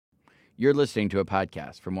You're listening to a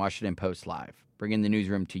podcast from Washington Post Live, bringing the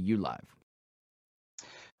newsroom to you live.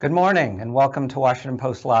 Good morning and welcome to Washington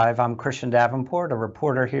Post Live. I'm Christian Davenport, a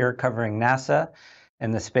reporter here covering NASA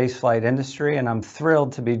and the spaceflight industry, and I'm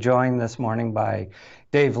thrilled to be joined this morning by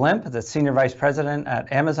Dave Limp, the Senior Vice President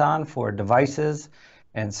at Amazon for Devices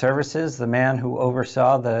and Services, the man who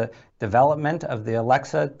oversaw the development of the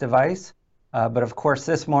Alexa device. But of course,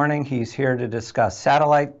 this morning he's here to discuss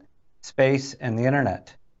satellite, space, and the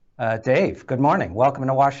internet. Dave, good morning. Welcome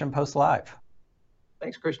to Washington Post Live.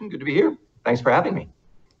 Thanks, Christian. Good to be here. Thanks for having me.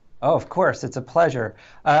 Oh, of course. It's a pleasure.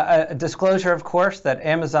 A disclosure, of course, that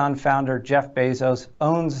Amazon founder Jeff Bezos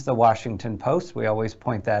owns the Washington Post. We always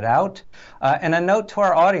point that out. And a note to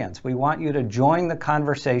our audience. We want you to join the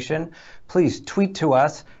conversation. Please tweet to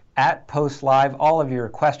us at Post Live all of your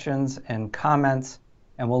questions and comments,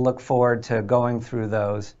 and we'll look forward to going through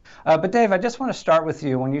those. But Dave, I just want to start with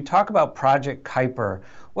you. When you talk about Project Kuiper,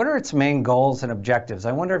 what are its main goals and objectives?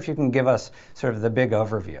 I wonder if you can give us sort of the big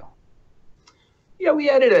overview. Yeah, we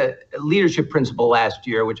added a leadership principle last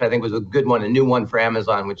year, which I think was a good one, a new one for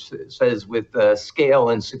Amazon, which says with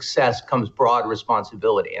scale and success comes broad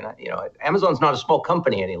responsibility. And, Amazon's not a small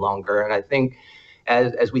company any longer. And I think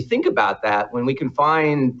as we think about that, when we can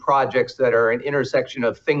find projects that are an intersection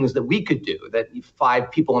of things that we could do, that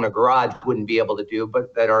 5 people in a garage wouldn't be able to do,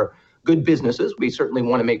 but that are good businesses, we certainly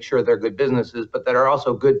want to make sure they're good businesses, but that are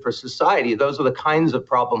also good for society. Those are the kinds of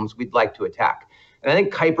problems we'd like to attack. And I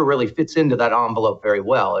think Kuiper really fits into that envelope very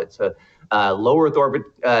well. It's a low Earth orbit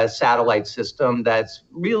satellite system that's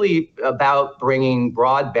really about bringing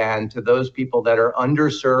broadband to those people that are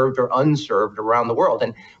underserved or unserved around the world.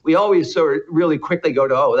 And we always sort of really quickly go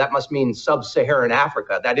to, oh, that must mean sub-Saharan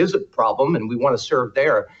Africa. That is a problem, and we want to serve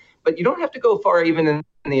there. But you don't have to go far even in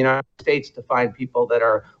the United States to find people that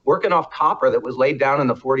are working off copper that was laid down in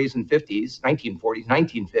the 40s and 50s,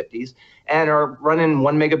 1950s, and are running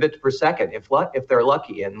 1 megabit per second if they're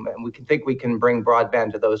lucky. And we can think we can bring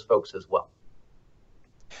broadband to those folks as well.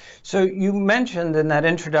 So you mentioned in that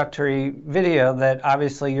introductory video that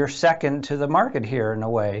obviously you're second to the market here in a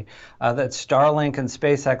way, that Starlink and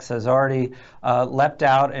SpaceX has already leapt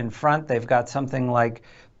out in front. They've got something like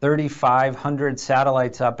 3,500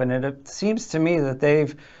 satellites up, and it seems to me that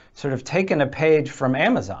they've sort of taken a page from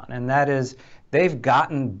Amazon, and that is they've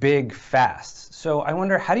gotten big fast. So I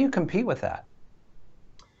wonder, how do you compete with that?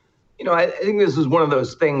 I think this is one of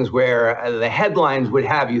those things where the headlines would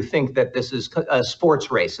have you think that this is a sports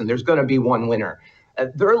race and there's going to be one winner.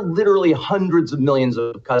 There are literally hundreds of millions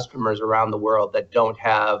of customers around the world that don't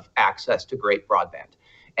have access to great broadband.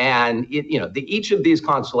 And each of these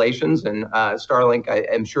constellations, and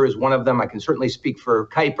Starlink, I'm sure is one of them. I can certainly speak for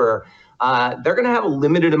Kuiper. They're going to have a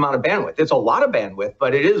limited amount of bandwidth. It's a lot of bandwidth,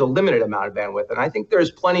 but it is a limited amount of bandwidth. And I think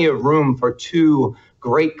there's plenty of room for 2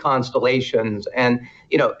 great constellations. And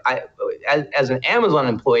as an Amazon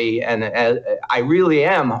employee, and I really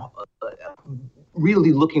am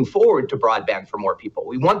really looking forward to broadband for more people.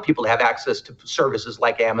 We want people to have access to services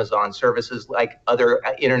like Amazon, services like other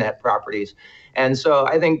internet properties. And so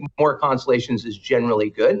I think more constellations is generally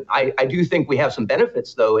good. I do think we have some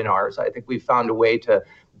benefits, though, in ours. I think we've found a way to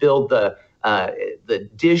build the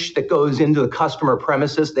dish that goes into the customer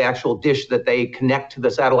premises, the actual dish that they connect to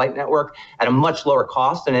the satellite network at a much lower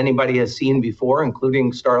cost than anybody has seen before,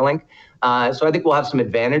 including Starlink. So I think we'll have some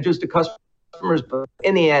advantages to customers, but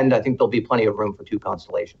in the end, I think there'll be plenty of room for 2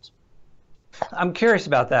 constellations. I'm curious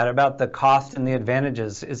about that, about the cost and the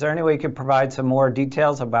advantages. Is there any way you could provide some more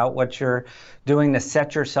details about what you're doing to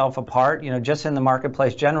set yourself apart, just in the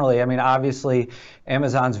marketplace generally? I mean, obviously,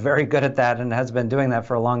 Amazon's very good at that and has been doing that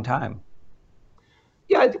for a long time.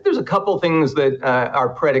 Yeah, I think there's a couple things that are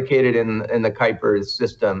predicated in the Kuiper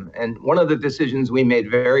system. And one of the decisions we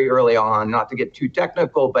made very early on, not to get too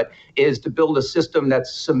technical, but is to build a system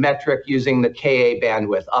that's symmetric using the Ka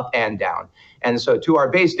bandwidth up and down. And so to our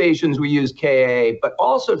base stations, we use Ka, but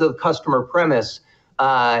also to the customer premise,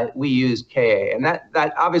 we use Ka. And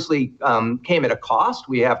that obviously came at a cost.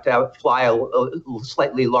 We have to fly a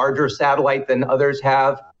slightly larger satellite than others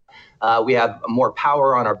have. We have more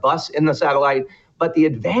power on our bus in the satellite. But the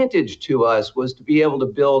advantage to us was to be able to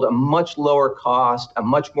build a much lower cost, a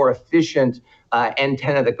much more efficient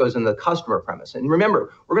antenna that goes in the customer premise. And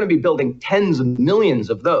remember, we're going to be building tens of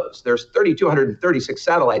millions of those. There's 3,236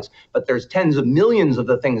 satellites, but there's tens of millions of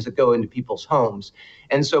the things that go into people's homes.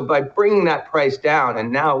 And so by bringing that price down,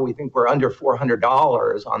 and now we think we're under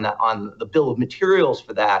 $400 on the bill of materials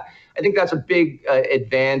for that, I think that's a big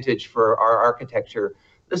advantage for our architecture.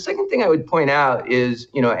 The second thing I would point out is,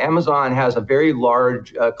 Amazon has a very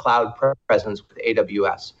large cloud presence with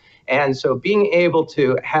AWS. And so being able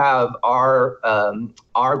to have our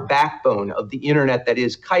backbone of the internet that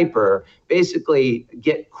is Kuiper basically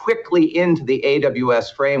get quickly into the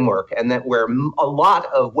AWS framework, and that where a lot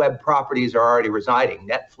of web properties are already residing,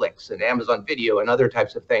 Netflix and Amazon Video and other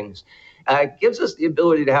types of things, gives us the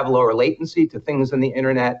ability to have lower latency to things in the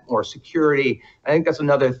internet, more security. I think that's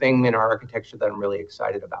another thing in our architecture that I'm really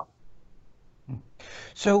excited about.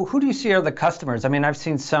 So who do you see are the customers? I mean, I've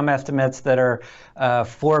seen some estimates that are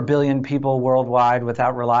 4 billion people worldwide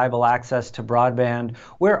without reliable access to broadband.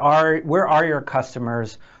 Where are your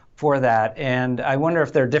customers for that? And I wonder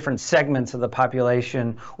if there are different segments of the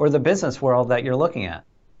population or the business world that you're looking at.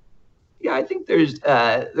 Yeah, I think there's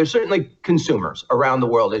certainly consumers around the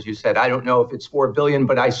world, as you said. I don't know if it's 4 billion,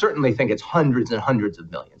 but I certainly think it's hundreds and hundreds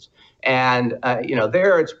of millions. And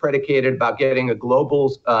there it's predicated about getting a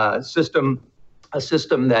global system, a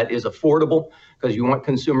system that is affordable, because you want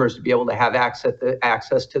consumers to be able to have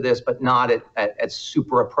access to this, but not at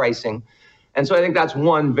super pricing. And so I think that's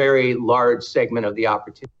one very large segment of the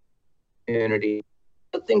opportunity.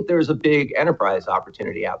 I think there's a big enterprise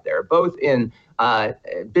opportunity out there, both in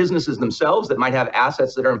businesses themselves that might have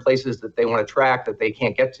assets that are in places that they want to track that they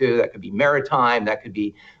can't get to. That could be maritime, that could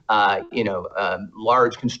be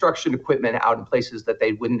large construction equipment out in places that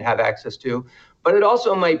they wouldn't have access to. But it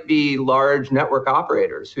also might be large network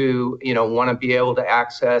operators who want to be able to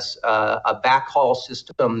access a backhaul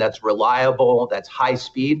system that's reliable, that's high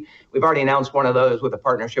speed. We've already announced one of those with a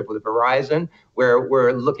partnership with Verizon, where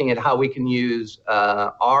we're looking at how we can use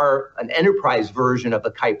an enterprise version of the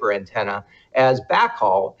Kuiper antenna as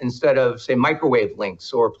backhaul instead of, say, microwave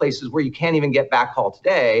links or places where you can't even get backhaul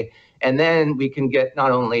today. And then we can get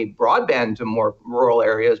not only broadband to more rural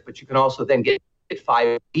areas, but you can also then get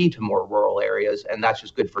 5G to more rural areas, and that's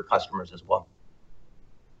just good for customers as well.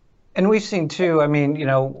 And we've seen too, I mean,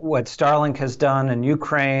 what Starlink has done in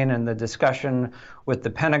Ukraine and the discussion with the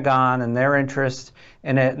Pentagon and their interest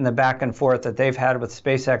in it and the back and forth that they've had with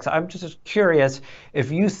SpaceX. I'm just curious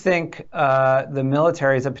if you think the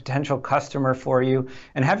military is a potential customer for you,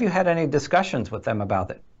 and have you had any discussions with them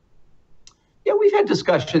about it? Yeah, we've had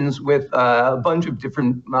discussions with a bunch of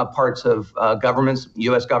different parts of governments,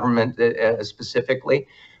 U.S. government specifically.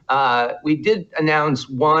 We did announce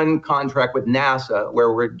one contract with NASA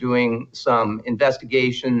where we're doing some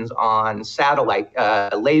investigations on satellite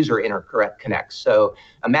laser interconnects. So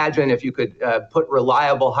imagine if you could put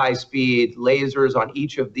reliable high-speed lasers on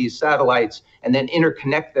each of these satellites and then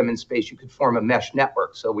interconnect them in space, you could form a mesh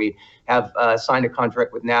network. So we have signed a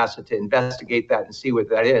contract with NASA to investigate that and see what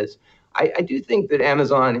that is. I do think that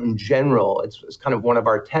Amazon in general, it's kind of one of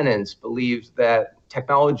our tenants, believes that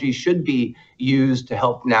technology should be used to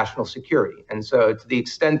help national security. And so to the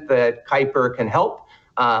extent that Kuiper can help,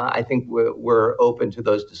 I think we're open to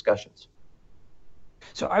those discussions.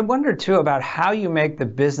 So I wonder too about how you make the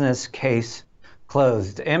business case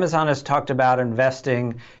closed. Amazon has talked about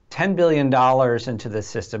investing $10 billion into the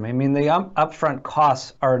system. I mean, the upfront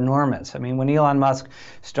costs are enormous. I mean, when Elon Musk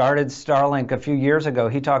started Starlink a few years ago,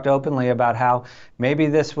 he talked openly about how maybe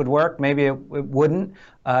this would work, maybe it wouldn't.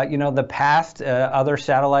 The past, other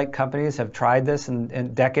satellite companies have tried this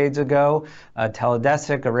and decades ago,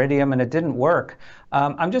 Teledesic, Iridium, and it didn't work.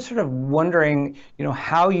 I'm just sort of wondering,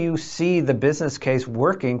 how you see the business case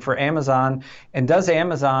working for Amazon, and does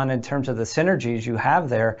Amazon, in terms of the synergies you have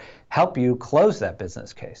there, help you close that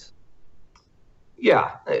business case?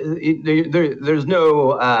 Yeah, there's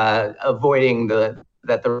no avoiding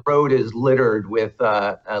that the road is littered with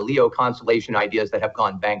LEO constellation ideas that have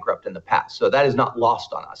gone bankrupt in the past. So that is not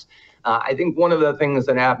lost on us. I think one of the things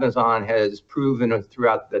that Amazon has proven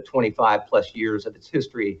throughout the 25 plus years of its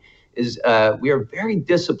history is we are very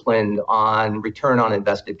disciplined on return on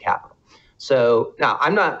invested capital. So now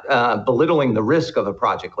I'm not belittling the risk of a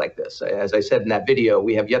project like this. As I said in that video,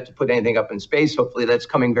 we have yet to put anything up in space. Hopefully that's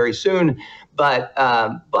coming very soon. But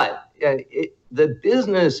the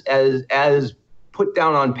business as put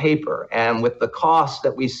down on paper, and with the costs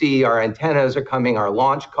that we see, our antennas are coming, our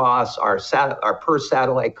launch costs, our per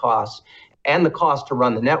satellite costs, and the cost to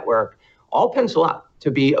run the network, all pencil out to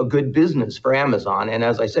be a good business for Amazon. And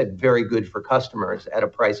as I said, very good for customers at a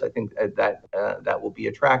price I think that will be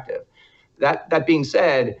attractive. That being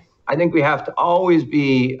said, I think we have to always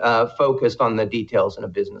be focused on the details in a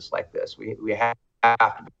business like this. We have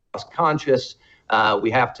to be cost conscious. We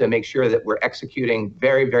have to make sure that we're executing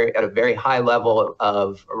at a very high level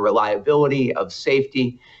of reliability, of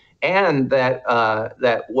safety, and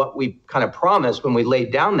that what we kind of promised when we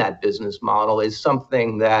laid down that business model is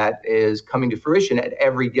something that is coming to fruition at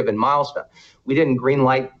every given milestone. We didn't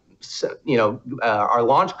greenlight our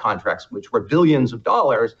launch contracts, which were billions of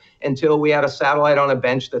dollars, until we had a satellite on a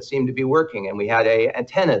bench that seemed to be working, and we had an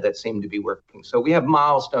antenna that seemed to be working. So we have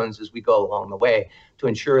milestones as we go along the way to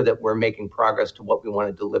ensure that we're making progress to what we want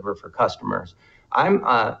to deliver for customers.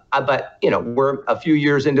 But we're a few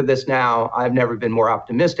years into this now. I've never been more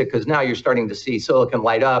optimistic, because now you're starting to see silicon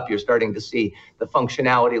light up. You're starting to see the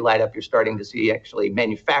functionality light up. You're starting to see actually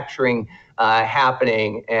manufacturing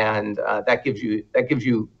happening, and that gives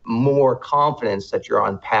you more confidence that you're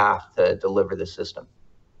on path to deliver the system.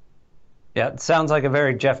 Yeah, it sounds like a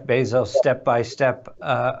very Jeff Bezos step-by-step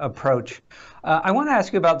approach. I want to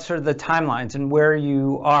ask you about sort of the timelines and where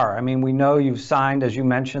you are. I mean, we know you've signed, as you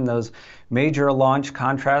mentioned, those major launch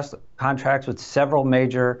contracts with several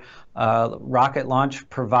major rocket launch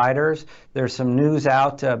providers. There's some news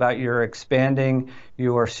out about your expanding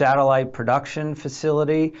your satellite production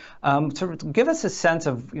facility. So give us a sense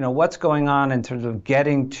of what's going on in terms of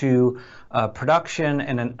getting to production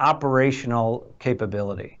and an operational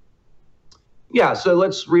capability. Yeah, so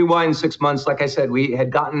let's rewind 6 months. Like I said, we had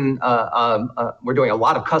gotten, we're doing a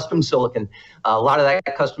lot of custom silicon. A lot of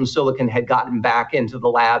that custom silicon had gotten back into the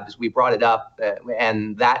lab as we brought it up,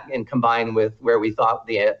 and combined with where we thought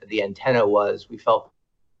the antenna was, we felt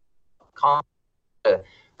confident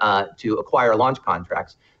to acquire launch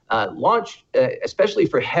contracts. Launch, especially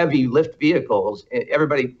for heavy lift vehicles,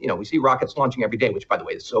 everybody, we see rockets launching every day, which, by the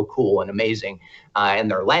way, is so cool and amazing,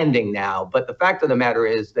 and they're landing now. But the fact of the matter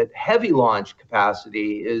is that heavy launch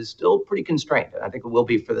capacity is still pretty constrained, and I think it will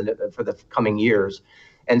be for the coming years.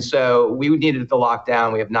 And so we needed to lock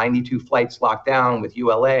down. We have 92 flights locked down with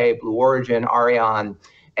ULA, Blue Origin, Ariane,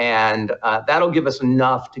 and that'll give us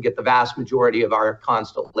enough to get the vast majority of our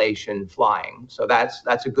constellation flying. So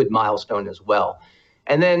that's a good milestone as well.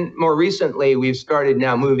 And then more recently, we've started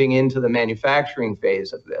now moving into the manufacturing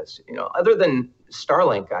phase of this. Other than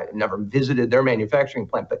Starlink, I never visited their manufacturing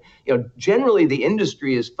plant, but generally the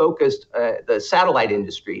industry is focused, the satellite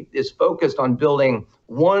industry is focused on building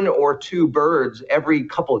 1 or 2 birds every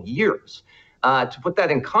couple of years. To put that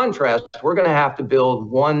in contrast, we're going to have to build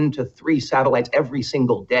 1 to 3 satellites every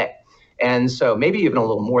single day. And so maybe even a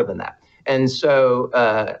little more than that. And so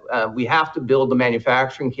we have to build the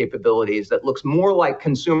manufacturing capabilities that looks more like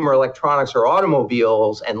consumer electronics or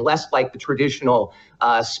automobiles and less like the traditional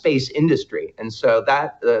space industry. And so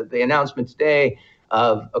that the announcement today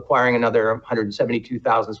of acquiring another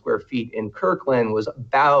 172,000 square feet in Kirkland was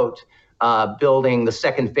about building the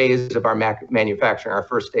second phase of our manufacturing. Our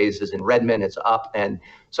first phase is in Redmond, it's up. And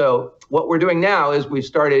so what we're doing now is we've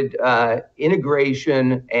started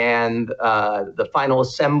integration and the final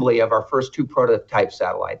assembly of our first 2 prototype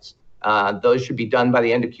satellites. Those should be done by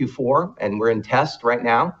the end of Q4, and we're in test right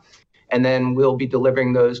now. And then we'll be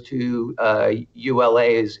delivering those to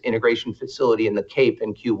ULA's integration facility in the Cape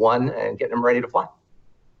in Q1 and getting them ready to fly.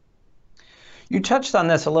 You touched on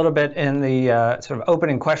this a little bit in the sort of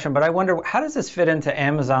opening question, but I wonder, how does this fit into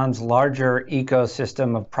Amazon's larger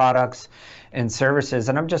ecosystem of products and services?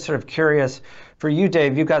 And I'm just sort of curious, for you,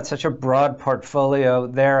 Dave, you've got such a broad portfolio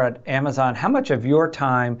there at Amazon. How much of your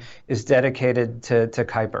time is dedicated to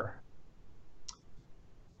Kuiper?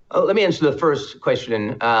 Let me answer the first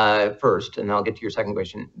question first, and I'll get to your second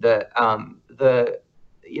question.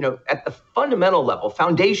 At the fundamental level,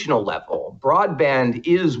 foundational level, broadband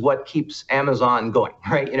is what keeps Amazon going,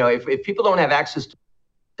 right? If people don't have access to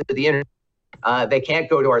the internet, they can't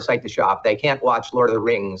go to our site to shop. They can't watch Lord of the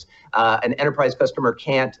Rings. An enterprise customer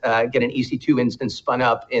can't get an EC2 instance spun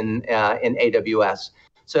up in AWS.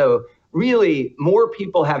 So really, more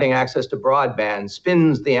people having access to broadband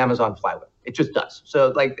spins the Amazon flywheel. It just does.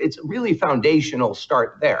 So it's really foundational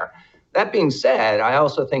start there. That being said, I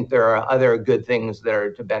also think there are other good things that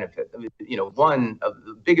are to benefit. One of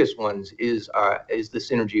the biggest ones is the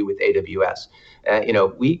synergy with AWS.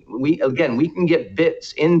 We can get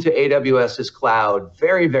bits into AWS's cloud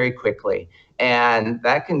very, very quickly, and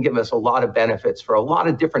that can give us a lot of benefits for a lot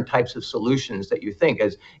of different types of solutions that you think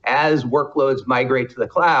as workloads migrate to the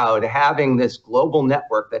cloud, having this global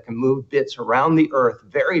network that can move bits around the earth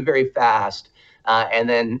very, very fast. And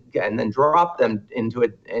then drop them into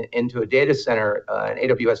a data center, an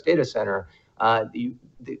AWS data center.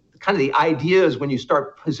 The ideas when you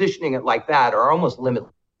start positioning it like that are almost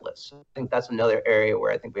limitless. I think that's another area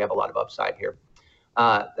where I think we have a lot of upside here.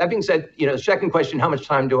 That being said, second question, how much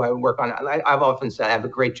time do I work on it? I've often said I have a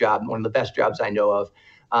great job, one of the best jobs I know of.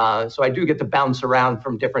 So I do get to bounce around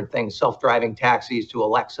from different things, self-driving taxis to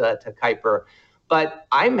Alexa to Kuiper. But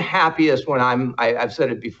I'm happiest when I've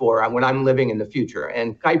said it before, when I'm living in the future.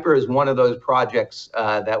 And Kuiper is one of those projects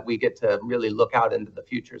that we get to really look out into the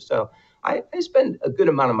future. So I spend a good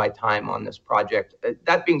amount of my time on this project.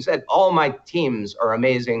 That being said, all my teams are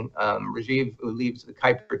amazing. Rajiv, who leads the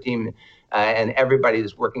Kuiper team, and everybody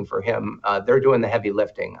that's working for him, they're doing the heavy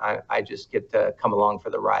lifting. I just get to come along for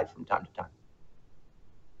the ride from time to time.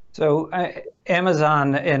 So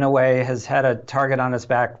Amazon, in a way, has had a target on its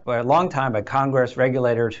back for a long time by Congress,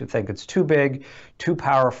 regulators who think it's too big, too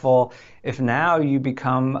powerful. If now you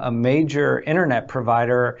become a major internet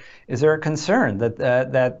provider, is there a concern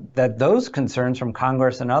that those concerns from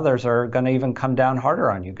Congress and others are going to even come down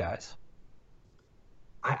harder on you guys?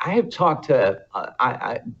 I have talked to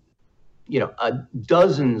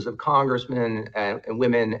dozens of congressmen and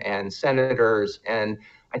women and senators, and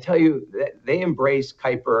I tell you that they embrace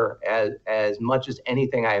Kuiper as much as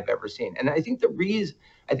anything I have ever seen. And I think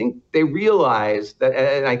they realize that,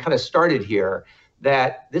 and I kind of started here,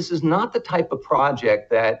 that this is not the type of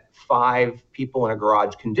project that 5 people in a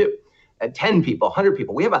garage can do. 10 people, 100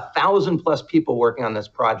 people. We have 1,000+ people working on this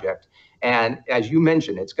project. And as you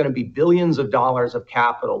mentioned, it's going to be billions of dollars of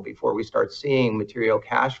capital before we start seeing material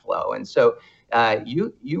cash flow. And so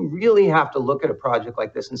you really have to look at a project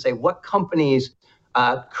like this and say, what companies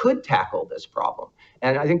could tackle this problem?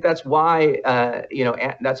 And I think that's why,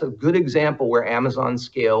 that's a good example where Amazon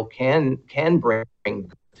scale can bring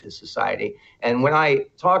good to society. And when I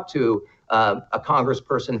talk to a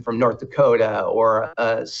congressperson from North Dakota or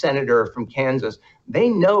a senator from Kansas, they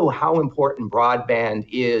know how important broadband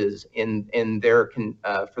is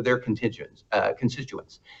for their constituents.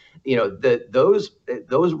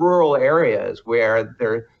 Those rural areas where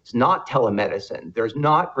there's not telemedicine, there's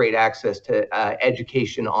not great access to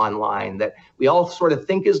education online that we all sort of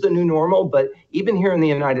think is the new normal, but even here in the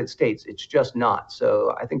United States, it's just not.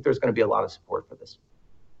 So I think there's going to be a lot of support for this.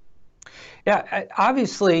 Yeah,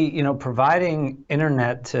 obviously, providing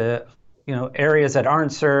internet to, areas that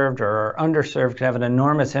aren't served or are underserved can have an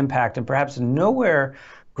enormous impact, and perhaps nowhere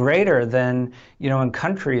greater than, in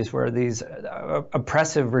countries where these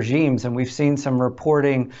oppressive regimes, and we've seen some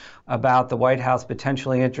reporting about the White House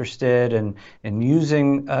potentially interested in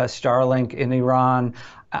using Starlink in Iran.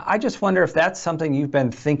 I just wonder if that's something you've been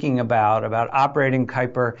thinking about operating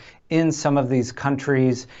Kuiper in some of these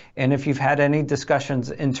countries, and if you've had any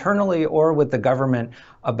discussions internally or with the government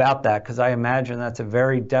about that, because I imagine that's a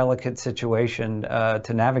very delicate situation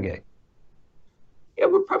to navigate. Yeah,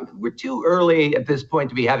 we're too early at this point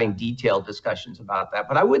to be having detailed discussions about that.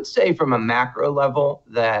 But I would say from a macro level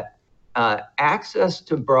that access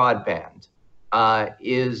to broadband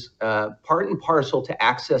is part and parcel to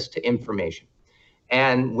access to information.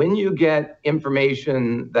 And when you get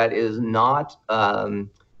information that is not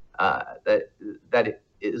that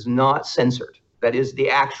is not censored, that is the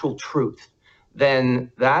actual truth,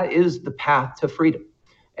 then that is the path to freedom.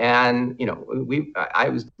 And I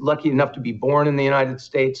was lucky enough to be born in the United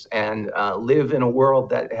States and live in a world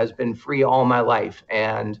that has been free all my life.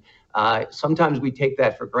 And sometimes we take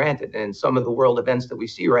that for granted in some of the world events that we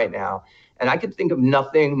see right now. And I could think of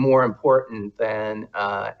nothing more important than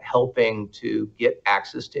helping to get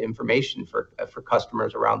access to information for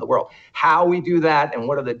customers around the world. How we do that and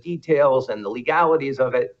what are the details and the legalities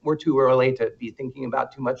of it, we're too early to be thinking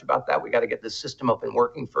about too much about that. We got to get the system up and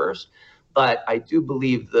working first. But I do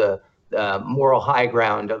believe the moral high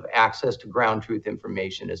ground of access to ground truth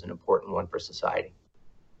information is an important one for society.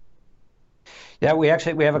 Yeah, we have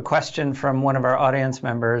a question from one of our audience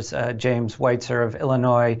members, James Weitzer of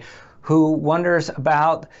Illinois, who wonders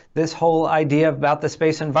about this whole idea about the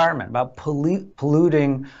space environment, about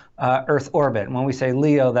polluting Earth orbit. And when we say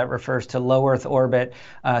LEO, that refers to low Earth orbit.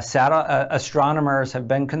 Astronomers have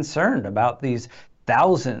been concerned about these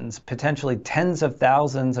thousands, potentially tens of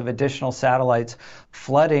thousands of additional satellites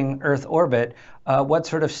flooding Earth orbit. What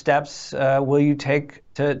sort of steps will you take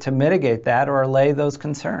to mitigate that or allay those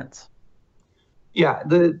concerns? Yeah,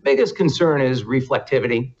 the biggest concern is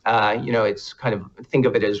reflectivity. It's kind of, think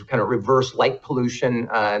of it as kind of reverse light pollution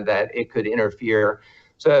that it could interfere.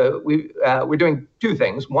 So we're doing 2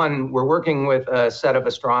 things. One, we're working with a set of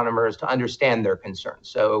astronomers to understand their concerns.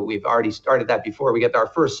 So we've already started that before we get our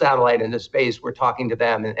first satellite into space. We're talking to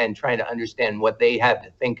them and trying to understand what they have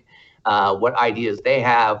to think, what ideas they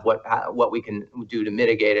have, what we can do to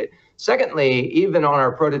mitigate it. Secondly, even on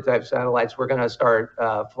our prototype satellites, we're going to start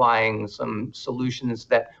flying some solutions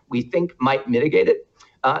that we think might mitigate it.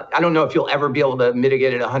 I don't know if you'll ever be able to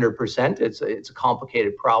mitigate it 100%. It's a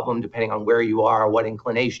complicated problem depending on where you are, what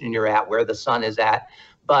inclination you're at, where the sun is at.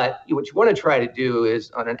 But what you want to try to do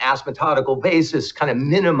is, on an asymptotical basis, kind of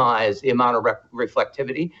minimize the amount of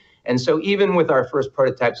reflectivity. And so even with our first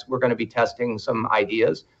prototypes, we're going to be testing some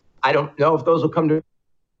ideas. I don't know if those will come to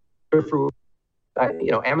fruition.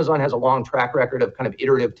 Amazon has a long track record of kind of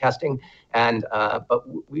iterative testing, and but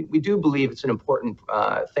we do believe it's an important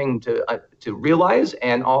thing to realize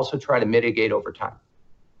and also try to mitigate over time.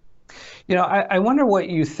 I wonder what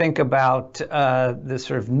you think about this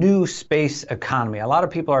sort of new space economy. A lot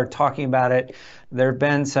of people are talking about it. There have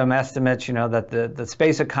been some estimates, that the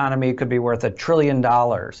space economy could be worth $1 trillion.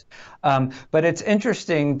 But it's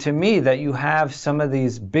interesting to me that you have some of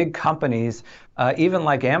these big companies, even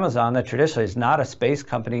like Amazon, that traditionally is not a space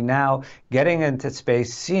company, now getting into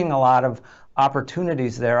space, seeing a lot of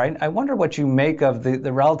opportunities there. I wonder what you make of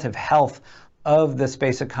the relative health of the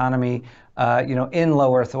space economy in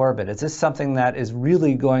low Earth orbit. Is this something that is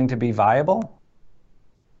really going to be viable?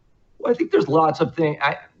 Well, I think there's lots of things,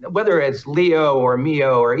 whether it's LEO or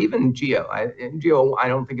MEO or even GEO. GEO, I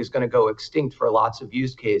don't think is going to go extinct for lots of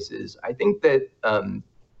use cases. I think that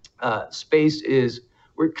space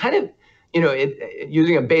we're kind of,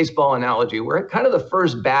 using a baseball analogy, we're at kind of the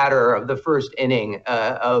first batter of the first inning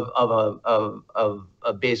of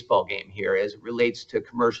a baseball game here as it relates to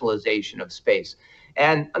commercialization of space.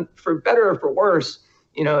 And for better or for worse,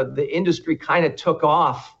 the industry kind of took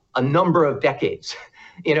off a number of decades,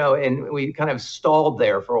 and we kind of stalled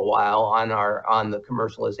there for a while on the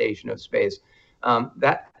commercialization of space.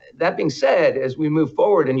 That being said, as we move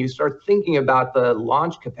forward and you start thinking about the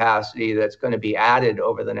launch capacity that's going to be added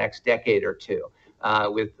over the next decade or two,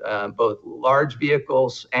 with both large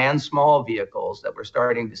vehicles and small vehicles that we're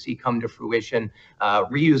starting to see come to fruition,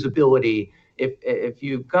 reusability. If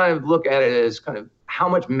you kind of look at it as kind of how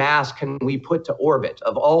much mass can we put to orbit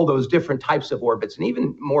of all those different types of orbits and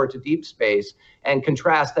even more to deep space, and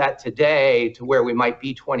contrast that today to where we might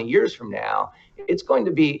be 20 years from now, it's going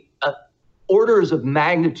to be orders of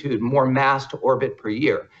magnitude more mass to orbit per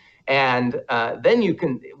year. And then you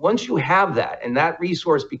can, once you have that, and that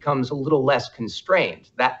resource becomes a little less constrained,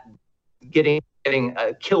 that getting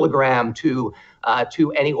a kilogram to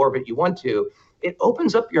any orbit you want to, it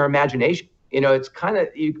opens up your imagination. It's kind of,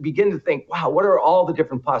 you begin to think, wow, what are all the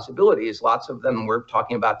different possibilities? Lots of them we're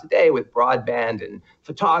talking about today with broadband and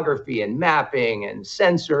photography and mapping and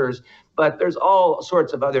sensors. But there's all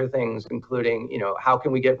sorts of other things, including, how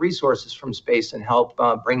can we get resources from space and help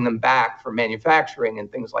bring them back for manufacturing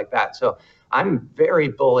and things like that. So I'm very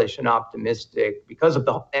bullish and optimistic because of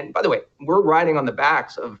and by the way, we're riding on the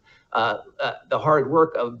backs of the hard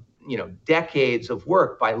work of, decades of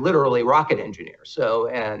work by literally rocket engineers.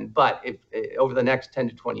 But if over the next 10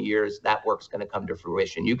 to 20 years, that work's going to come to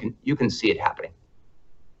fruition. You can see it happening.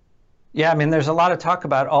 Yeah, I mean, there's a lot of talk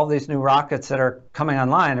about all these new rockets that are coming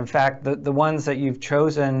online. In fact, the ones that you've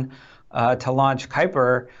chosen to launch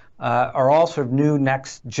Kuiper are all sort of new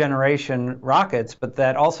next generation rockets, but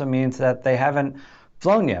that also means that they haven't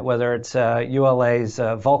flown yet, whether it's ULA's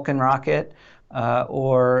Vulcan rocket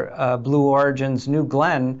or Blue Origin's New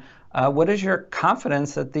Glenn. What is your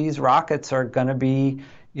confidence that these rockets are going to be,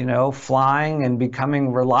 flying and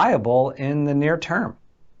becoming reliable in the near term?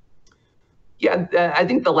 Yeah, I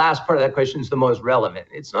think the last part of that question is the most relevant.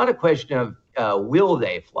 It's not a question of will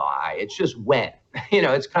they fly, it's just when.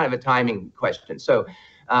 It's kind of a timing question. So,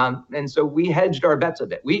 and so we hedged our bets a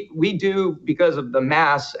bit. We do, because of the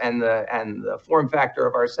mass and the form factor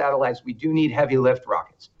of our satellites, we do need heavy lift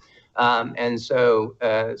rockets. So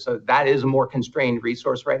that is a more constrained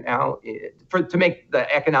resource right now to make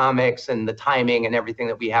the economics and the timing and everything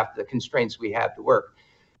that we have, the constraints we have to work.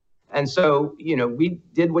 And so, we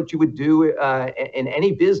did what you would do in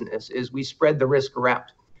any business, is we spread the risk around.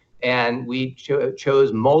 And we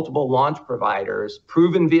chose multiple launch providers,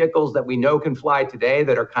 proven vehicles that we know can fly today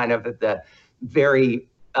that are kind of at the very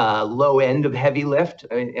low end of heavy lift.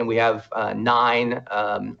 And we have 9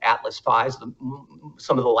 Atlas Vs,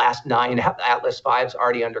 some of the last 9 Atlas Vs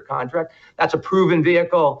already under contract. That's a proven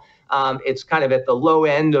vehicle. It's kind of at the low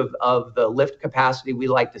end of the lift capacity we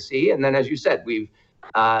like to see. And then, as you said, we've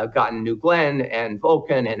gotten New Glenn and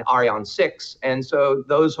Vulcan and Ariane 6. And so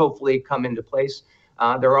those hopefully come into place.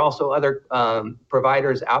 There are also other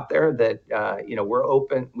providers out there that we're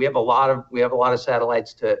open. We have a lot of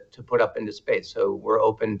satellites to put up into space, so we're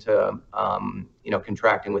open to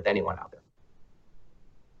contracting with anyone out there.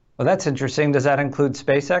 Well, that's interesting. Does that include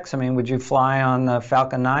SpaceX? I mean, would you fly on the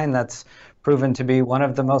Falcon 9? That's proven to be one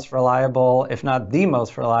of the most reliable, if not the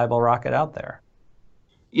most reliable rocket out there.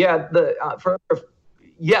 Yeah,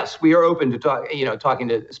 Yes, we are open to talking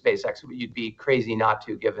to SpaceX. You'd be crazy not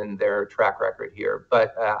to, given their track record here.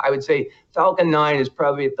 But I would say Falcon 9 is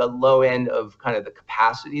probably at the low end of kind of the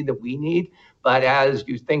capacity that we need. But as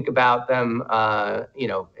you think about them,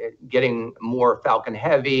 getting more Falcon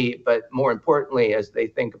Heavy, but more importantly, as they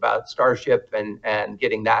think about Starship and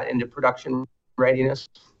getting that into production readiness,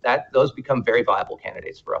 those become very viable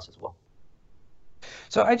candidates for us as well.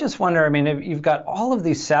 So I just wonder, I mean, if you've got all of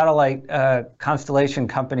these satellite constellation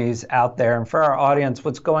companies out there, and for our audience,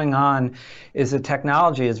 what's going on is the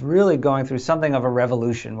technology is really going through something of a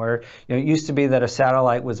revolution where it used to be that a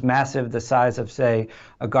satellite was massive, the size of, say,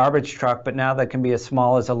 a garbage truck, but now that can be as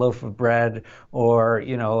small as a loaf of bread or,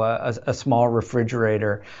 a small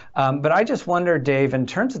refrigerator. But I just wonder, Dave, in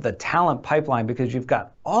terms of the talent pipeline, because you've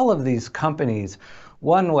got all of these companies,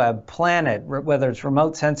 OneWeb, Planet, whether it's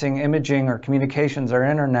remote sensing, imaging, or communications or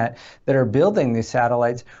internet that are building these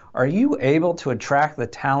satellites, are you able to attract the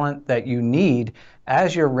talent that you need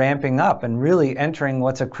as you're ramping up and really entering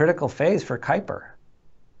what's a critical phase for Kuiper?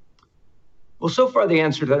 Well, so far the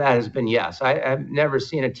answer to that has been yes. I've never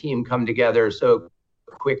seen a team come together so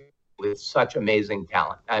quick with such amazing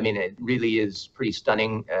talent. I mean, it really is pretty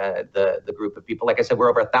stunning, the group of people. Like I said, we're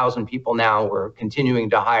over 1,000 people now. We're continuing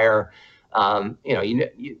to hire.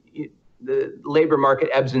 The labor market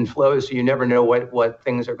ebbs and flows, so you never know what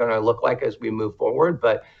things are going to look like as we move forward.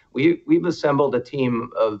 But we've assembled a team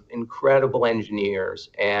of incredible engineers,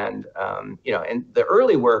 and and the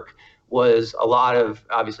early work was a lot of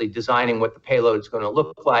obviously designing what the payload is going to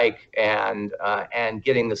look like, and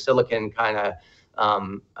getting the silicon kind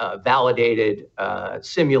of validated,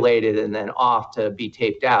 simulated, and then off to be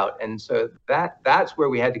taped out. And so that's where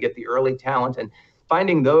we had to get the early talent, and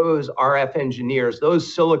finding those RF engineers,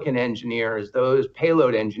 those silicon engineers, those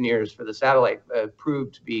payload engineers for the satellite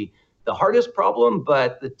proved to be the hardest problem.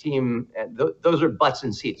 But the team, those are butts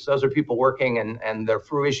and seats. Those are people working, and the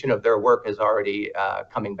fruition of their work is already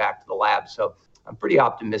coming back to the lab. So I'm pretty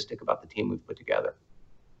optimistic about the team we've put together.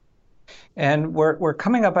 And we're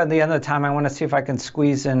coming up at the end of the time. I want to see if I can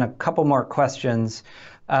squeeze in a couple more questions.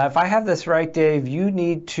 If I have this right, Dave, you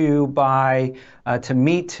need to buy, to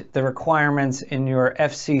meet the requirements in your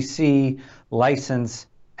FCC license,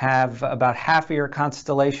 have about half of your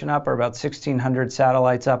constellation up, or about 1,600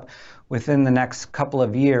 satellites up within the next couple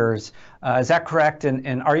of years. Is that correct?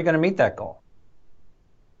 And are you going to meet that goal?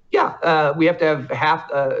 Yeah, we have to have half,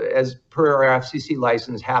 as per our FCC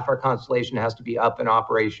license, half our constellation has to be up and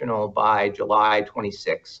operational by July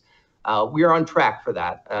 26. We are on track for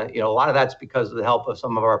that. A lot of that's because of the help of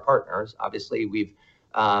some of our partners. Obviously, we've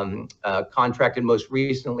contracted most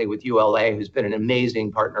recently with ULA, who's been an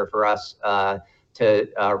amazing partner for us,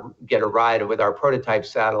 to get a ride with our prototype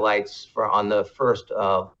satellites on the first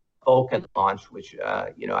Vulcan launch, which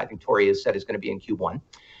I think Tori has said is going to be in Q1.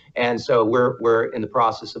 And so we're in the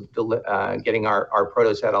process of getting our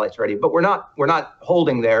proto satellites ready, but we're not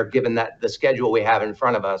holding there, given that the schedule we have in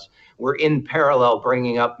front of us. We're in parallel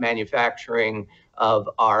bringing up manufacturing of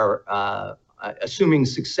our, assuming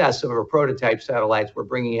success of our prototype satellites, we're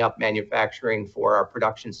bringing up manufacturing for our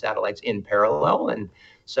production satellites in parallel, and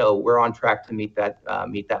so we're on track to meet that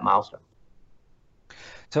milestone.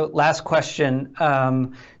 So last question,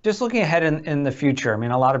 just looking ahead in the future, I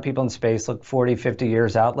mean, a lot of people in space look 40, 50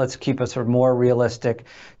 years out. Let's keep a sort of more realistic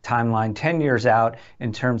timeline, 10 years out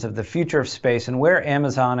in terms of the future of space and where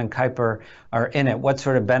Amazon and Kuiper are in it, what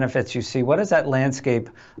sort of benefits you see. What does that landscape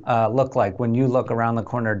look like when you look around the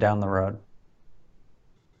corner down the road?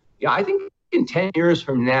 Yeah, I think in 10 years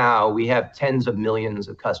from now, we have tens of millions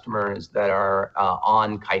of customers that are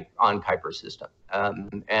on Kuiper system.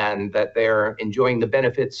 And that they're enjoying the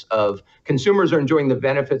benefits of, consumers are enjoying the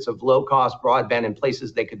benefits of low-cost broadband in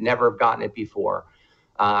places they could never have gotten it before.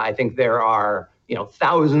 I think there are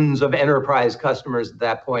thousands of enterprise customers at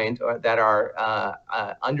that point that are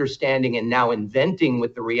understanding and now inventing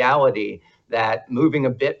with the reality that moving a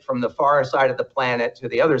bit from the far side of the planet to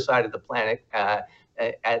the other side of the planet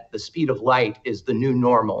at the speed of light is the new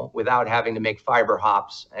normal, without having to make fiber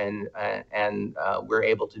hops, and we're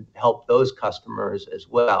able to help those customers as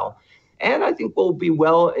well. And I think we'll be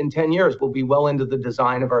in 10 years, we'll be well into the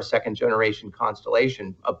design of our second generation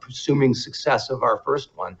constellation, assuming success of our first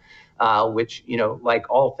one, which, like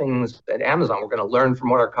all things at Amazon, we're going to learn from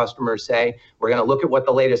what our customers say. We're going to look at what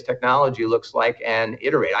the latest technology looks like and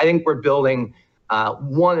iterate. I think we're building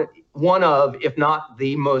one of, if not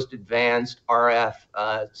the most advanced RF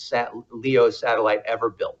LEO satellite ever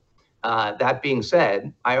built. That being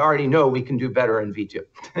said, I already know we can do better in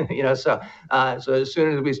V2. So as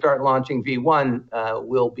soon as we start launching V1,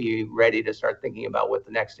 we'll be ready to start thinking about what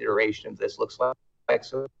the next iteration of this looks like.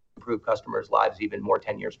 So improve customers' lives even more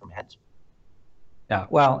 10 years from hence. Yeah,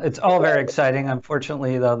 well, it's all very exciting.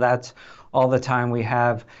 Unfortunately, though, that's all the time we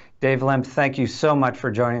have. Dave Limp, thank you so much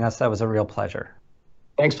for joining us. That was a real pleasure.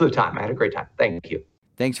 Thanks for the time. I had a great time. Thank you.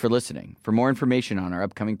 Thanks for listening. For more information on our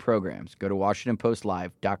upcoming programs, go to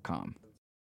WashingtonPostLive.com.